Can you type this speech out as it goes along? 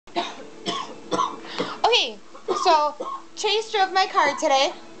So, Chase drove my car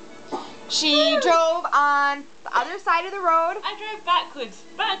today. She drove on the other side of the road. I drove backwards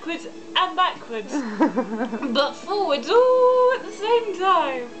and backwards, but forwards all at the same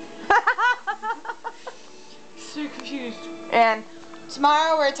time. So confused. And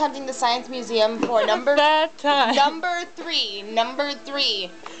tomorrow we're attempting the Science Museum for number 3.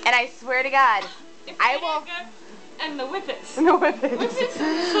 And I swear to God, I will. And the whippets. The whippets. Whippets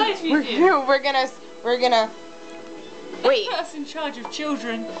in the Science Museum. We're gonna. Wait. Put us in charge of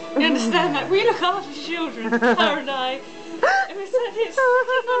children. You understand that? We look after children, her and I. And we said it's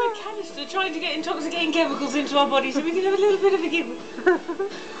sitting on a canister trying to get intoxicating chemicals into our body so we can have a little bit of a giggle.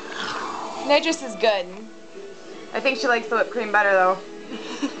 Nitrous is good. I think she likes the whipped cream better though.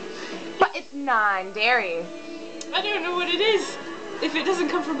 But it's non-dairy. I don't know what it is. If it doesn't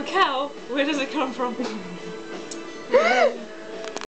come from a cow, where does it come from?